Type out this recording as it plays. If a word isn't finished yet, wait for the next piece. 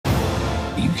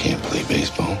You can't play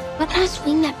baseball. When I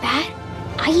swing that bat,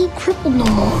 I ain't crippled no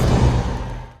more.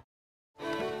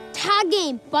 Tie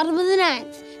game, bottom of the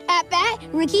ninth. At bat,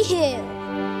 Ricky Hill.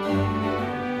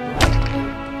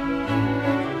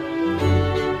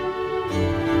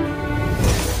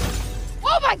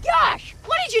 Oh my gosh!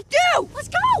 What did you do? Let's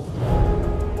go!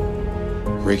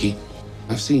 Ricky,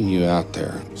 I've seen you out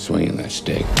there swinging that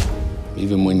stick,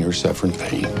 even when you're suffering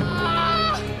pain.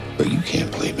 But you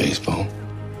can't play baseball.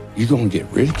 You're going to get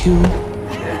ridiculed,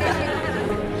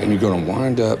 and you're going to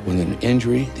wind up with an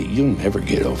injury that you'll never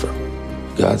get over.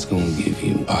 God's going to give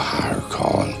you a higher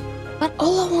calling. But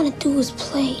all I want to do is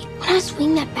play. When I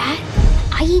swing that bat,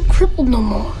 I ain't crippled no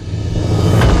more.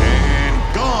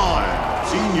 And gone,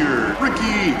 senior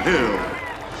Ricky Hill.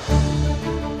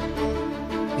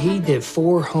 He did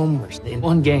 4 homers in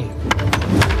 1 game.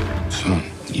 Son,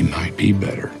 you might be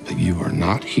better, but you are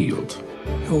not healed.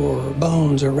 Your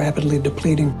bones are rapidly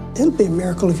depleting. It'll be a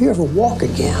miracle if you ever walk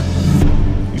again.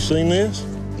 You seen this?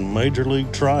 Major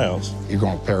League trials. You're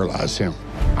going to paralyze him.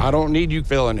 I don't need you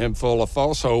filling him full of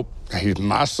false hope. He's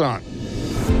my son.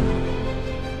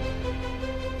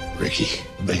 Ricky,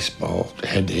 baseball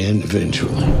had to end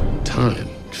eventually. Time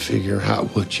to figure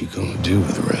out what you're going to do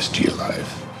with the rest of your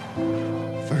life.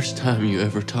 First time you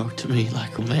ever talked to me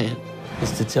like a man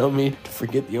is to tell me to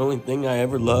forget the only thing I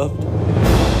ever loved.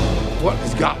 What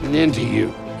has gotten into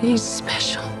you? He's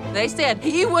special. They said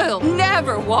he will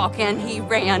never walk, and he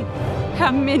ran.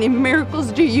 How many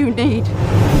miracles do you need?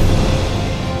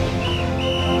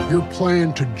 You're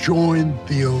planning to join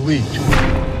the elite.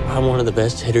 I'm one of the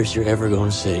best hitters you're ever going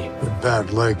to see. A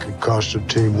bad leg could cost a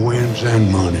team wins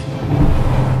and money.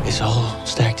 It's all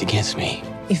stacked against me.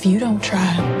 If you don't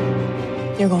try,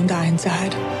 you're gonna die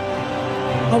inside.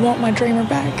 I want my dreamer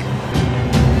back.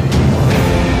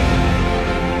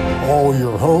 All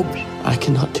your hopes, I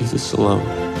cannot do this alone.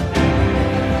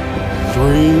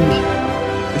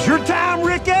 dreams, It's your time,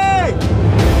 Ricky!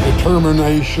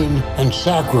 determination, and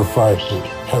sacrifices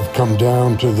have come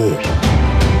down to this.